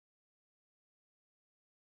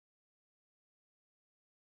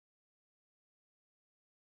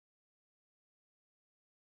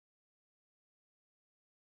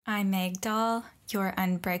I'm Meg Dahl, your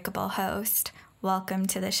unbreakable host. Welcome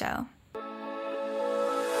to the show.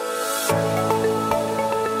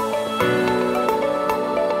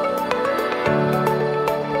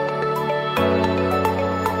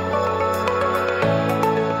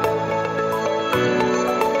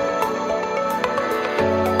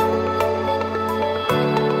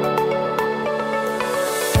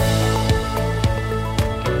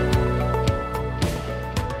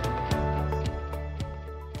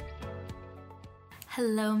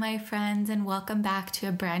 Hello, my friends, and welcome back to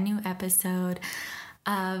a brand new episode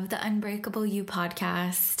of the Unbreakable You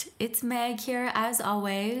podcast. It's Meg here, as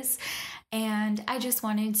always, and I just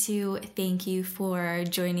wanted to thank you for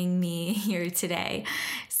joining me here today.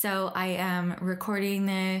 So I am recording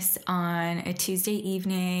this on a Tuesday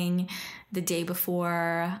evening, the day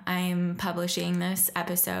before I'm publishing this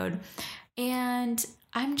episode, and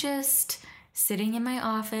I'm just sitting in my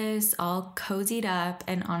office all cozied up,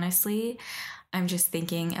 and honestly, I'm just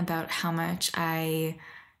thinking about how much I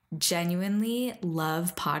genuinely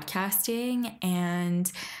love podcasting and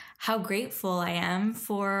how grateful I am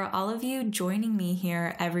for all of you joining me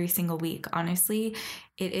here every single week. Honestly,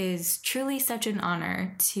 it is truly such an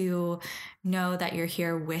honor to know that you're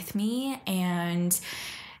here with me, and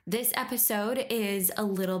this episode is a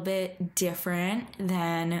little bit different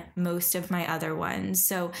than most of my other ones.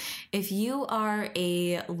 So if you are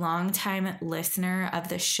a longtime listener of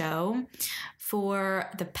the show, for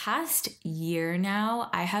the past year now,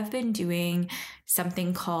 I have been doing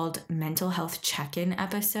something called mental health check-in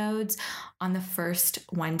episodes on the first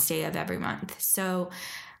Wednesday of every month. So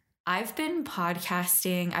I've been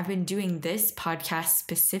doing this podcast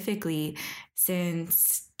specifically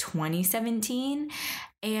since 2017,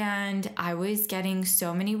 and I was getting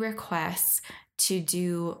so many requests to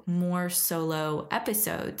do more solo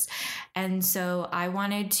episodes. And so I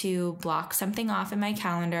wanted to block something off in my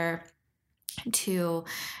calendar to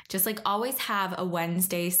just always have a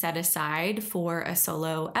Wednesday set aside for a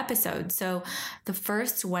solo episode. So the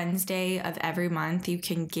first Wednesday of every month, you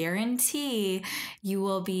can guarantee you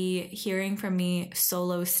will be hearing from me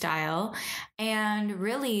solo style. And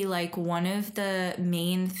really, one of the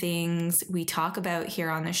main things we talk about here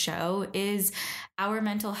on the show is our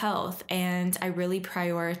mental health. And I really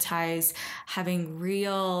prioritize having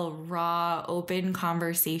real, raw, open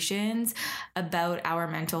conversations about our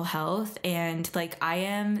mental health. And I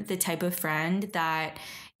am the type of friend that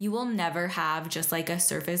you will never have just a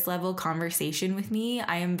surface level conversation with me.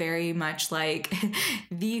 I am very much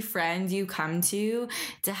the friend you come to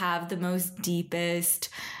have the most deepest,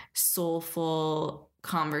 soulful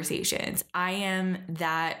conversations. I am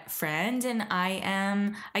that friend, and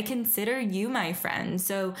I consider you my friend.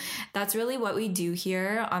 So that's really what we do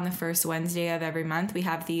here on the first Wednesday of every month. We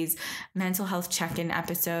have these mental health check-in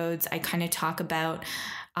episodes. I kind of talk about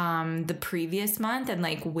the previous month and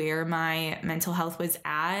where my mental health was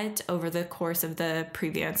at over the course of the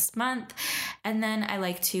previous month. And then I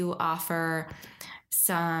like to offer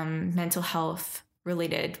some mental health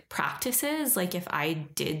related practices. If I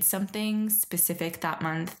did something specific that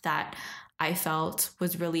month that I felt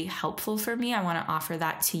was really helpful for me, I want to offer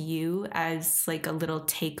that to you as a little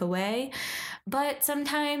takeaway. But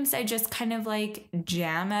sometimes I just kind of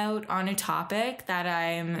jam out on a topic that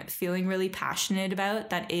I'm feeling really passionate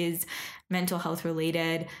about that is mental health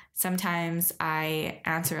related. Sometimes I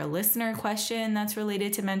answer a listener question that's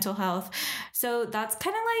related to mental health. So that's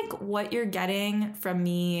kind of what you're getting from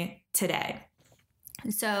me today.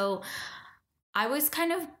 So I was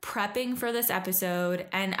kind of prepping for this episode,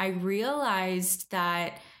 and I realized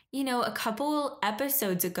that, a couple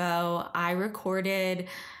episodes ago, I recorded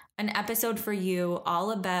an episode for you all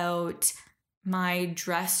about my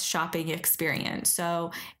dress shopping experience. So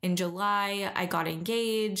in July, I got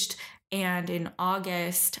engaged, and in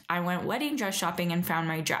August, I went wedding dress shopping and found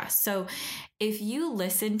my dress. So if you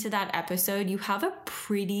listen to that episode, you have a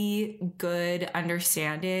pretty good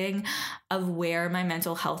understanding of where my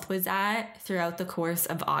mental health was at throughout the course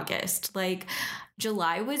of August.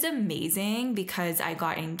 July was amazing because I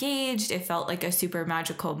got engaged. It felt like a super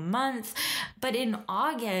magical month. But in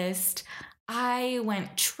August, I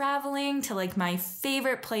went traveling to my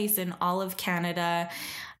favorite place in all of Canada.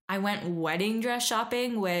 I went wedding dress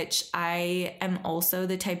shopping, which I am also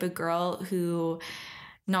the type of girl who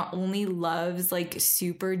not only loves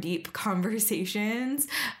super deep conversations,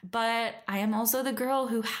 but I am also the girl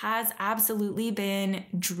who has absolutely been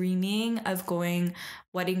dreaming of going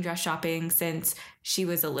wedding dress shopping since she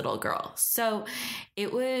was a little girl. So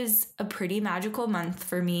it was a pretty magical month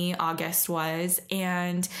for me, August was.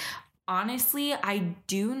 And honestly, I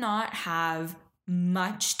do not have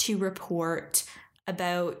much to report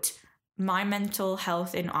about my mental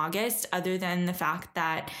health in August, other than the fact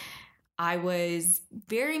that I was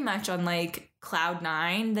very much on like cloud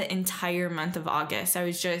nine the entire month of August. I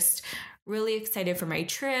was just really excited for my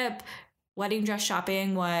trip. Wedding dress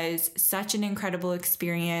shopping was such an incredible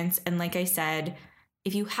experience. And like I said,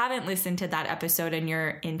 if you haven't listened to that episode and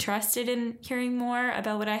you're interested in hearing more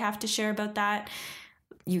about what I have to share about that,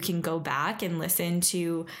 you can go back and listen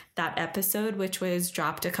to that episode, which was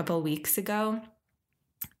dropped a couple weeks ago.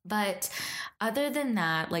 But other than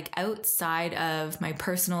that, like outside of my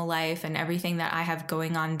personal life and everything that I have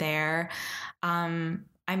going on there,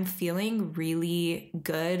 I'm feeling really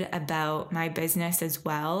good about my business as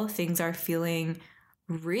well. Things are feeling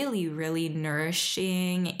really, really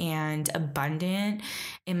nourishing and abundant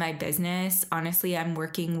in my business. Honestly, I'm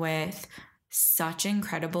working with such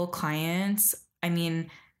incredible clients. I mean,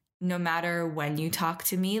 no matter when you talk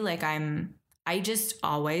to me, like I just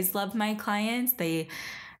always love my clients. They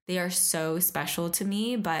are so special to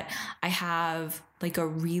me, but I have like a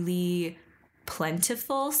really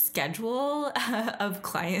plentiful schedule of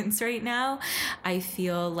clients right now. I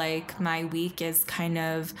feel like my week is kind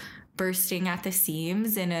of bursting at the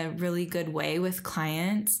seams in a really good way with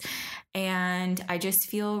clients. And I just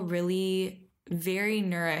feel really very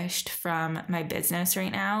nourished from my business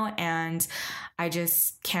right now. And I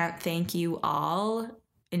just can't thank you all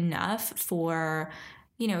enough for,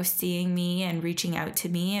 you know, seeing me and reaching out to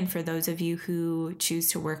me. And for those of you who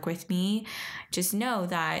choose to work with me, just know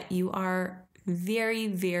that you are very,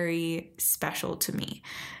 very special to me.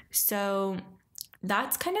 So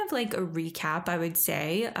that's kind of like a recap, I would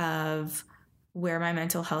say, of where my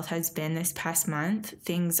mental health has been this past month.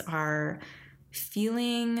 Things are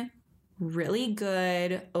feeling really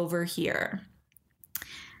good over here.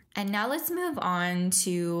 And now let's move on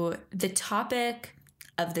to the topic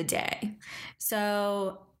of the day.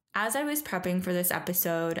 So as I was prepping for this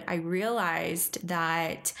episode, I realized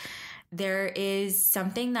that there is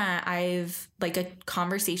something that like a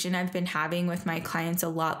conversation I've been having with my clients a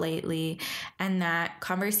lot lately, and that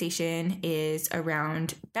conversation is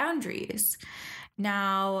around boundaries.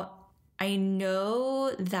 Now, I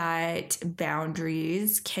know that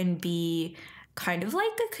boundaries can be kind of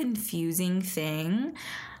like a confusing thing.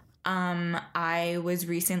 I was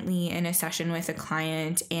recently in a session with a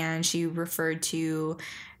client and she referred to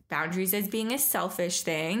boundaries as being a selfish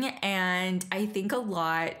thing. And I think a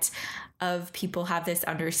lot of people have this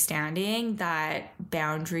understanding that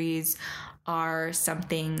boundaries are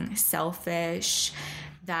something selfish,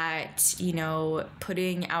 that, you know,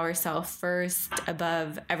 putting ourselves first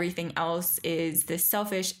above everything else is this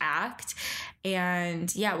selfish act.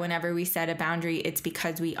 And yeah, whenever we set a boundary, it's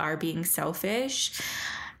because we are being selfish.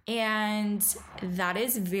 And that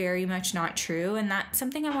is very much not true. And that's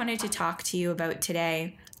something I wanted to talk to you about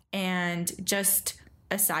today. And just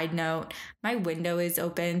a side note, my window is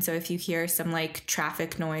open. So if you hear some like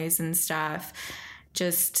traffic noise and stuff,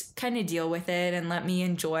 just kind of deal with it and let me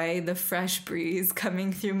enjoy the fresh breeze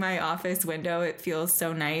coming through my office window. It feels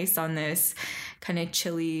so nice on this kind of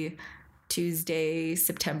chilly Tuesday,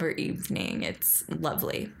 September evening. It's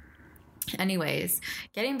lovely. Anyways,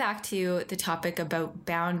 getting back to the topic about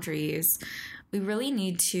boundaries, we really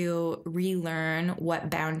need to relearn what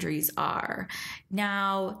boundaries are.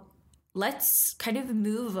 Now, let's kind of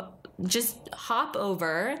hop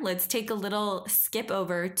over. Let's take a little skip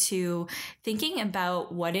over to thinking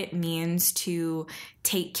about what it means to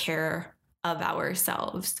take care of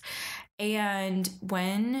ourselves. And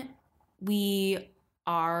when we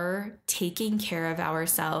are taking care of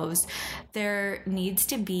ourselves, there needs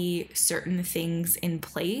to be certain things in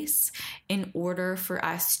place in order for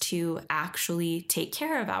us to actually take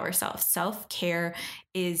care of ourselves. Self-care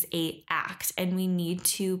is an act, and we need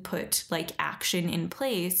to put like action in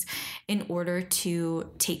place in order to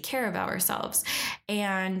take care of ourselves.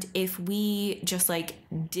 And if we just like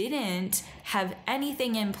didn't have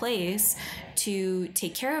anything in place to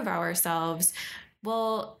take care of ourselves,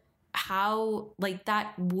 well, how like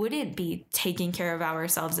that wouldn't be taking care of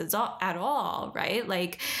ourselves at all, right?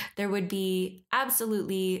 Like there would be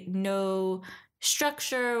absolutely no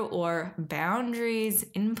structure or boundaries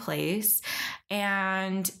in place,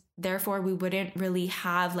 and therefore we wouldn't really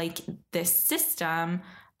have like this system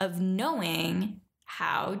of knowing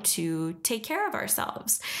how to take care of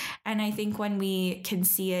ourselves. And I think when we can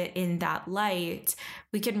see it in that light,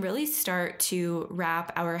 we can really start to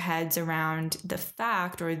wrap our heads around the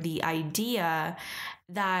fact or the idea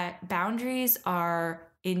that boundaries are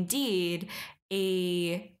indeed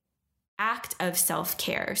an act of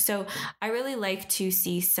self-care. So I really like to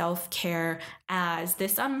see self-care as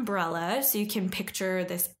this umbrella. So you can picture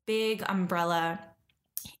this big umbrella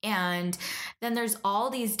And then there's all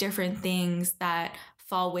these different things that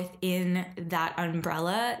fall within that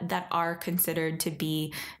umbrella that are considered to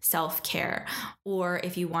be self-care. Or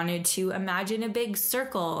if you wanted to imagine a big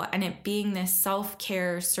circle and it being this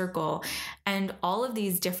self-care circle, and all of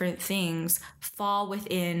these different things fall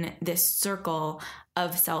within this circle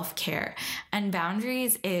of self-care. And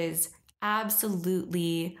boundaries is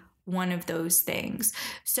absolutely one of those things.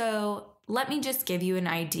 So let me just give you an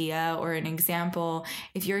idea or an example.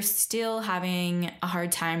 If you're still having a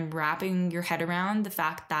hard time wrapping your head around the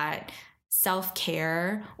fact that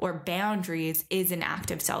self-care or boundaries is an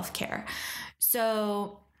act of self-care.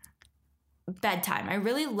 So bedtime. I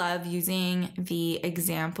really love using the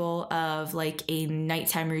example of like a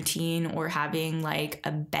nighttime routine or having like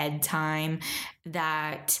a bedtime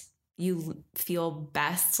that you feel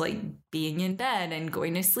best like being in bed and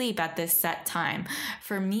going to sleep at this set time.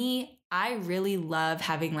 For me, I really love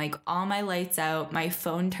having like all my lights out, my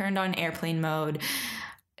phone turned on airplane mode,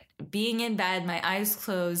 being in bed, my eyes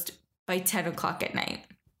closed by 10 o'clock at night.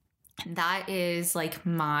 That is like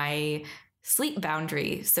my sleep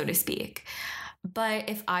boundary, so to speak. But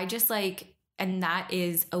if I just like, and that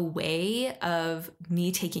is a way of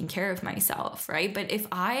me taking care of myself, right? But if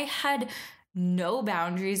I had no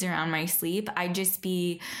boundaries around my sleep, I'd just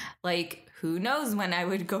be like, who knows when I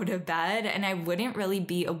would go to bed, and I wouldn't really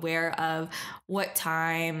be aware of what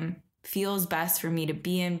time feels best for me to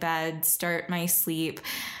be in bed, start my sleep.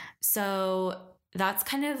 So that's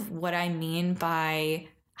kind of what I mean by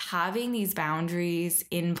having these boundaries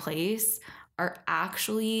in place are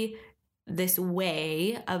actually this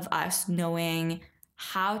way of us knowing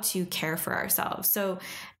how to care for ourselves. So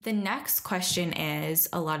the next question is,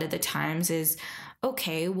 a lot of the times is,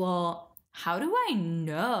 okay, well, how do I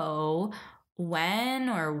know when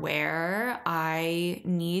or where I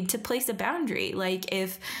need to place a boundary? Like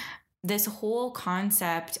if this whole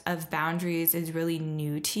concept of boundaries is really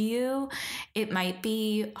new to you, it might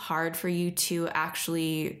be hard for you to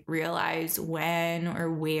actually realize when or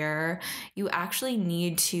where you actually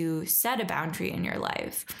need to set a boundary in your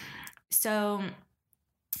life. So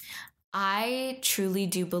I truly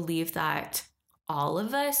do believe that all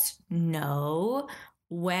of us know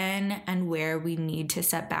when and where we need to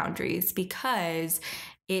set boundaries, because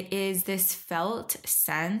it is this felt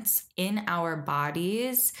sense in our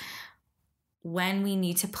bodies when we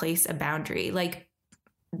need to place a boundary. Like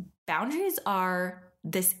boundaries are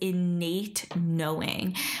this innate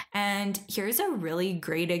knowing. And here's a really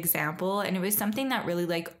great example. And it was something that really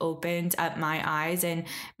like opened up my eyes and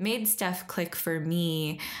made stuff click for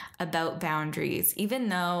me about boundaries. Even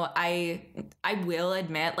though I will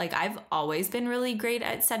admit, like I've always been really great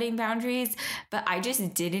at setting boundaries, but I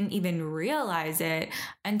just didn't even realize it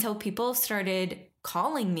until people started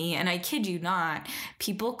calling me, and I kid you not,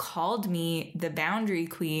 people called me the boundary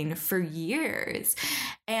queen for years.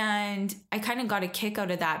 And I kind of got a kick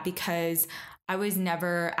out of that because I was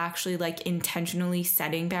never actually like intentionally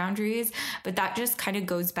setting boundaries. But that just kind of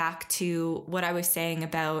goes back to what I was saying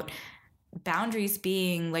about boundaries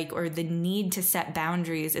being like, or the need to set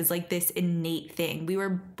boundaries is like this innate thing. We were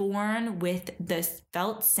born with this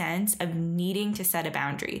felt sense of needing to set a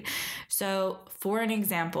boundary. So for an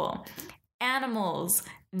example, animals,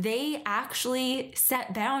 they actually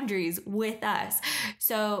set boundaries with us.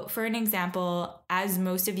 So for an example, as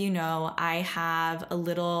most of you know, I have a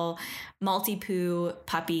little Maltipoo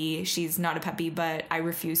puppy. She's not a puppy, but I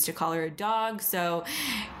refuse to call her a dog. So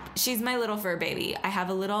she's my little fur baby. I have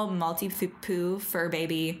a little Maltipoo fur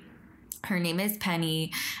baby. Her name is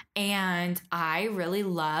Penny, and I really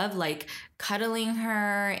love like cuddling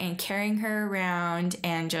her and carrying her around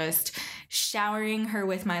and just showering her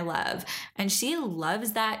with my love. And she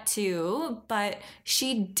loves that too, but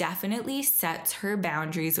she definitely sets her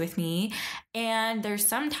boundaries with me. And there's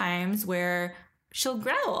some times where she'll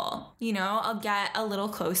growl, you know, I'll get a little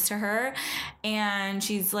close to her and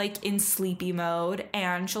she's like in sleepy mode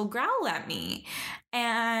and she'll growl at me.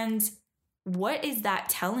 And what is that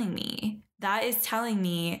telling me? That is telling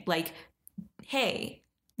me like, hey,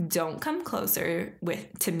 don't come closer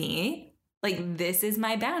to me. Like, this is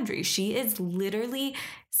my boundary. She is literally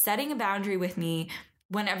setting a boundary with me.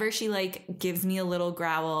 Whenever she like gives me a little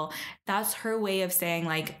growl, that's her way of saying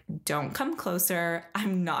like, don't come closer.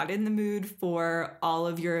 I'm not in the mood for all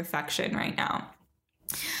of your affection right now.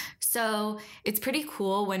 So it's pretty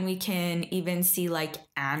cool when we can even see like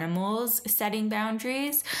animals setting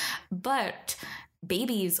boundaries, but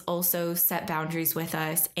babies also set boundaries with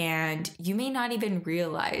us, and you may not even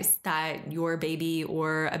realize that your baby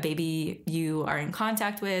or a baby you are in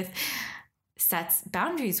contact with sets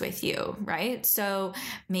boundaries with you, right? So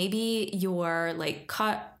maybe you're like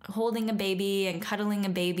holding a baby and cuddling a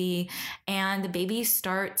baby, and the baby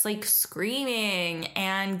starts like screaming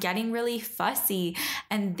and getting really fussy,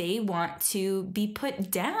 and they want to be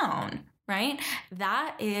put down, right?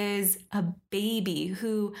 That is a baby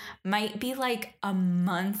who might be like a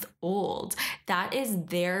month old. That is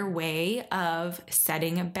their way of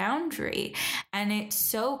setting a boundary. And it's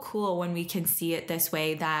so cool when we can see it this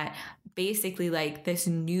way, that basically like this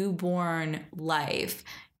newborn life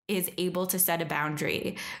is able to set a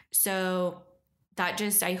boundary. So that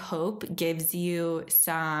just, I hope, gives you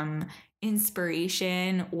some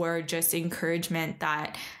inspiration or just encouragement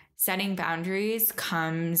that setting boundaries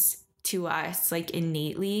comes to us like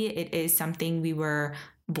innately. It is something we were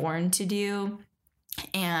born to do.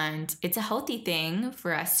 And it's a healthy thing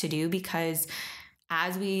for us to do, because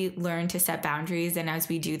as we learn to set boundaries and as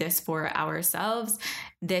we do this for ourselves,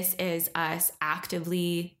 this is us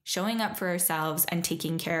actively showing up for ourselves and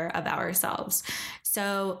taking care of ourselves.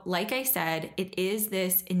 So, like I said, it is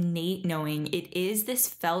this innate knowing, it is this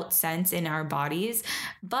felt sense in our bodies.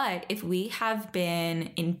 But if we have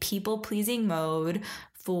been in people-pleasing mode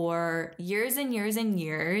for years and years and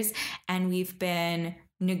years, and we've been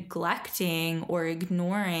neglecting or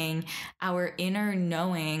ignoring our inner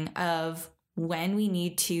knowing of when we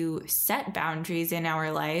need to set boundaries in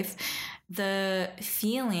our life, the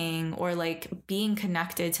feeling or like being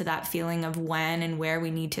connected to that feeling of when and where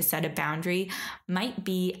we need to set a boundary might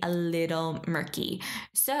be a little murky.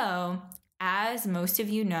 So, as most of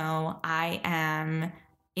you know, I am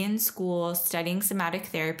in school studying somatic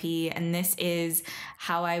therapy, and this is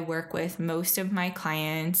how I work with most of my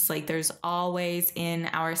clients. Like, there's always in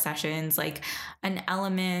our sessions like an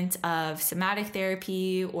element of somatic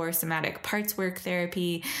therapy or somatic parts work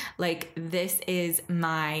therapy. Like, this is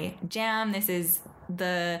my jam. This is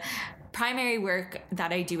the primary work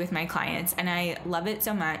that I do with my clients, and I love it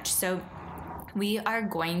so much. So we are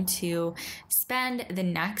going to spend the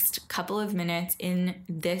next couple of minutes in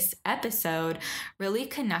this episode really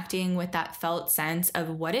connecting with that felt sense of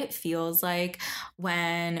what it feels like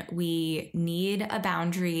when we need a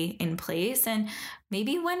boundary in place, and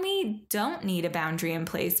maybe when we don't need a boundary in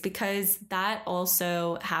place, because that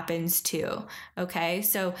also happens too. Okay,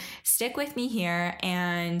 so stick with me here.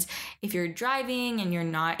 And if you're driving and you're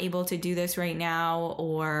not able to do this right now,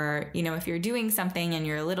 or, if you're doing something and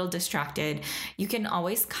you're a little distracted, you can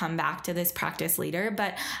always come back to this practice later.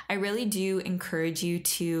 But I really do encourage you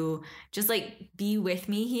to just like be with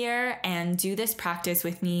me here and do this practice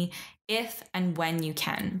with me if and when you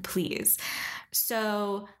can, please.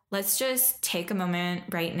 So let's just take a moment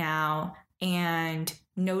right now and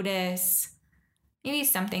notice maybe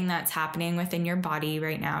something that's happening within your body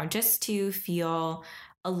right now, just to feel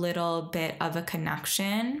a little bit of a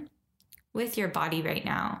connection with your body right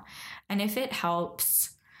now. And if it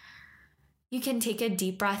helps, you can take a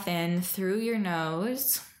deep breath in through your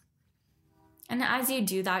nose. And as you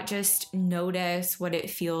do that, just notice what it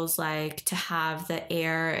feels like to have the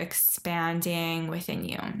air expanding within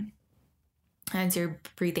you as you're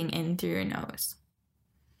breathing in through your nose.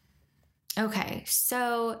 Okay,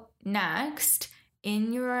 so next,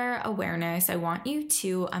 in your awareness, I want you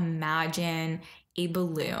to imagine a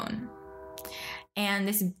balloon. And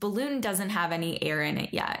this balloon doesn't have any air in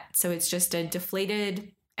it yet, so it's just a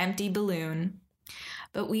deflated, empty balloon.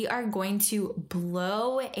 But we are going to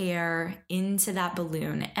blow air into that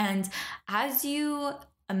balloon. And as you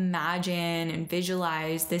imagine and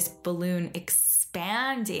visualize this balloon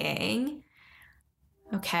expanding,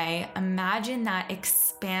 okay, imagine that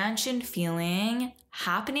expansion feeling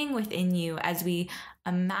happening within you as we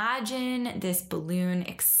imagine this balloon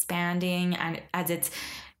expanding and as it's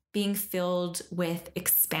being filled with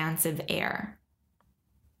expansive air.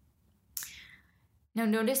 Now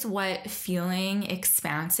notice what feeling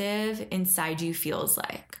expansive inside you feels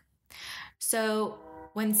like. So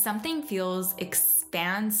when something feels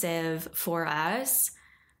expansive for us,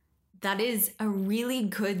 that is a really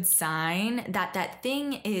good sign that that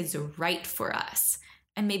thing is right for us.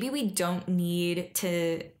 And maybe we don't need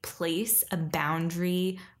to place a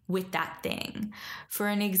boundary with that thing. For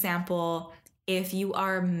an example, if you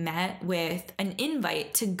are met with an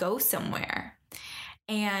invite to go somewhere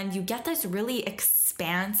and you get this really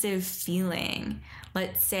expansive feeling,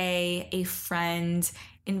 let's say a friend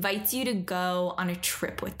invites you to go on a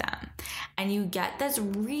trip with them, and you get this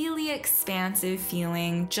really expansive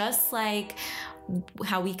feeling, just like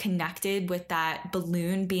how we connected with that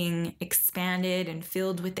balloon being expanded and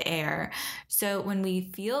filled with air. So when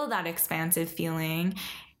we feel that expansive feeling,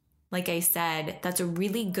 like I said, that's a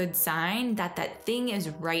really good sign that that thing is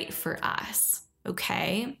right for us,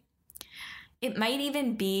 okay? It might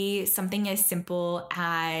even be something as simple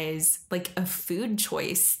as like a food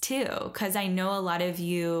choice too, because I know a lot of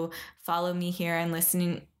you follow me here and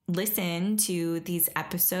listen to these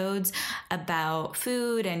episodes about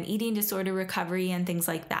food and eating disorder recovery and things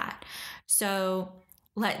like that. So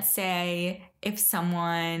let's say if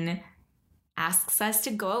someone asks us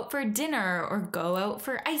to go out for dinner or go out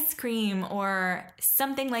for ice cream or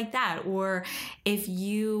something like that, or if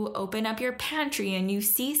you open up your pantry and you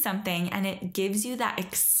see something and it gives you that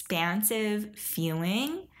expansive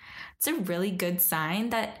feeling, it's a really good sign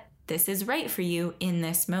that this is right for you in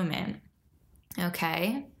this moment.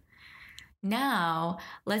 Okay? Now,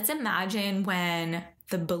 let's imagine when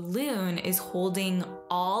the balloon is holding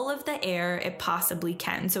all of the air it possibly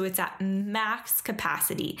can. So it's at max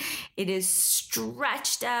capacity. It is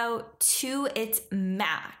stretched out to its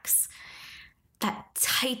max. That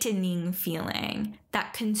tightening feeling,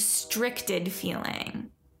 that constricted feeling.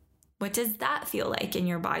 What does that feel like in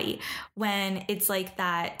your body when it's like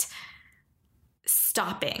that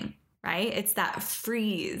stopping, right? It's that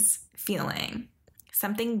freeze feeling.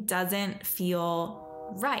 Something doesn't feel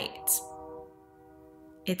right.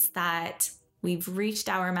 It's that we've reached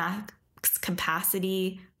our max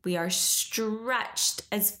capacity. We are stretched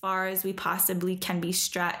as far as we possibly can be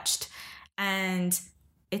stretched. And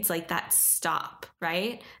it's like that stop,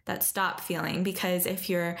 right? That stop feeling. Because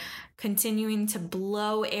if you're continuing to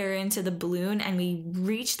blow air into the balloon and we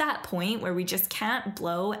reach that point where we just can't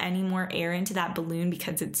blow any more air into that balloon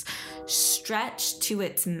because it's stretched to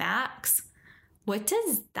its max, what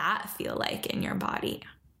does that feel like in your body?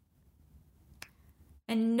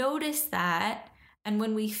 And notice that. And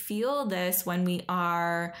when we feel this, when we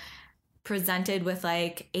are presented with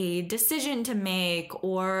like a decision to make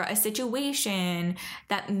or a situation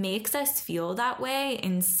that makes us feel that way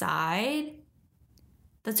inside,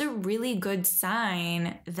 that's a really good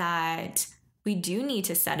sign that we do need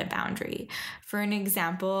to set a boundary. For an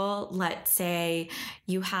example, let's say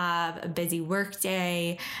you have a busy work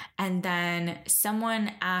day and then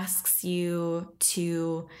someone asks you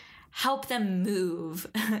to help them move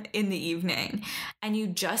in the evening, and you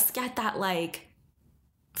just get that like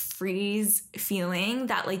freeze feeling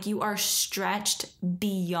that like you are stretched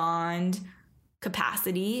beyond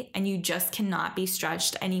capacity and you just cannot be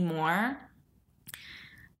stretched anymore.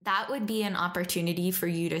 That would be an opportunity for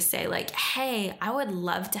you to say like, hey, I would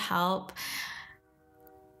love to help.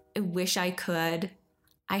 I wish I could.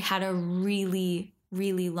 I had a really,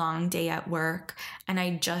 really long day at work and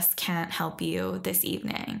I just can't help you this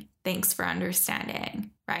evening. Thanks for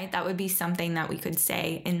understanding, right? That would be something that we could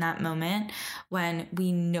say in that moment when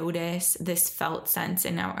we notice this felt sense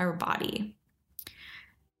in our body.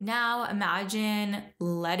 Now imagine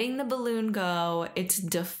letting the balloon go. It's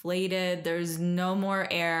deflated. There's no more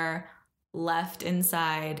air left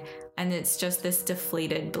inside, and it's just this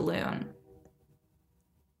deflated balloon.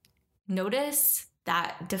 Notice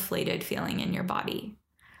that deflated feeling in your body.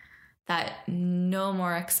 That no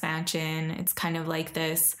more expansion. It's kind of like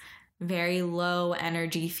this very low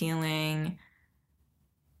energy feeling.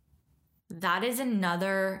 That is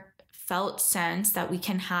another felt sense that we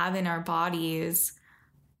can have in our bodies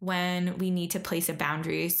when we need to place a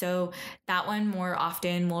boundary. So that one more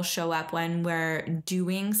often will show up when we're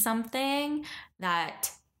doing something that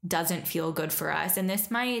doesn't feel good for us. And this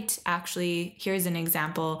might actually, here's an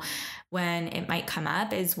example when it might come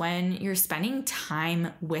up, is when you're spending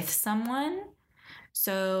time with someone.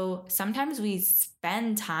 So sometimes we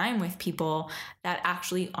spend time with people that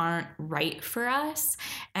actually aren't right for us.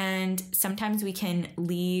 And sometimes we can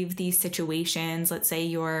leave these situations. Let's say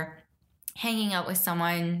you're hanging out with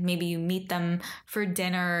someone, maybe you meet them for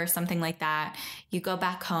dinner or something like that. You go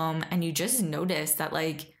back home and you just notice that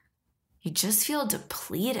like you just feel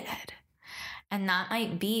depleted. And that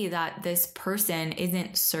might be that this person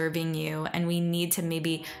isn't serving you and we need to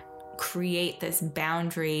maybe create this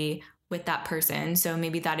boundary with that person. So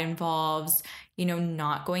maybe that involves,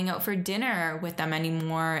 not going out for dinner with them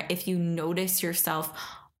anymore. If you notice yourself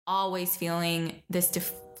always feeling this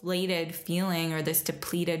deflated feeling or this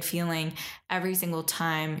depleted feeling every single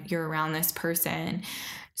time you're around this person.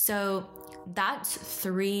 So that's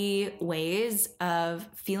 3 ways of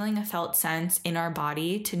feeling a felt sense in our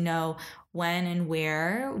body to know when and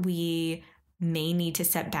where we may need to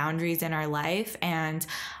set boundaries in our life. And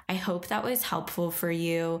I hope that was helpful for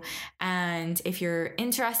you. And if you're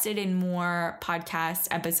interested in more podcast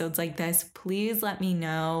episodes like this, please let me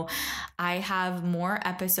know. I have more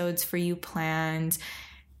episodes for you planned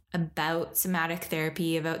about somatic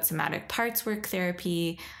therapy, about somatic parts work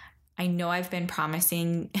therapy. I know I've been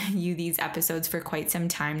promising you these episodes for quite some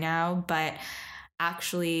time now, but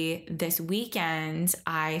actually, this weekend,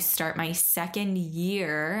 I start my second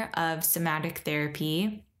year of somatic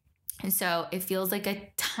therapy. And so it feels like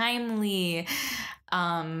a timely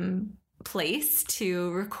place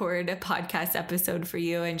to record a podcast episode for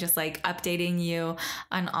you and just like updating you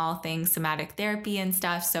on all things somatic therapy and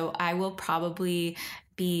stuff. So I will probably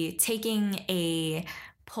be taking a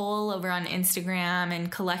poll over on Instagram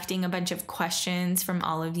and collecting a bunch of questions from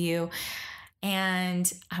all of you.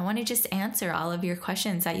 And I want to just answer all of your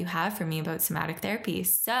questions that you have for me about somatic therapy.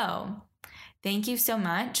 So thank you so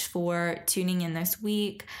much for tuning in this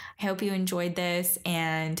week. I hope you enjoyed this,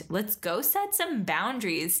 and let's go set some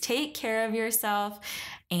boundaries. Take care of yourself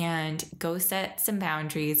and go set some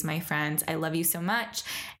boundaries, my friends. I love you so much,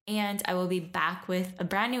 and I will be back with a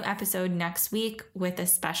brand new episode next week with a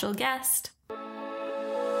special guest.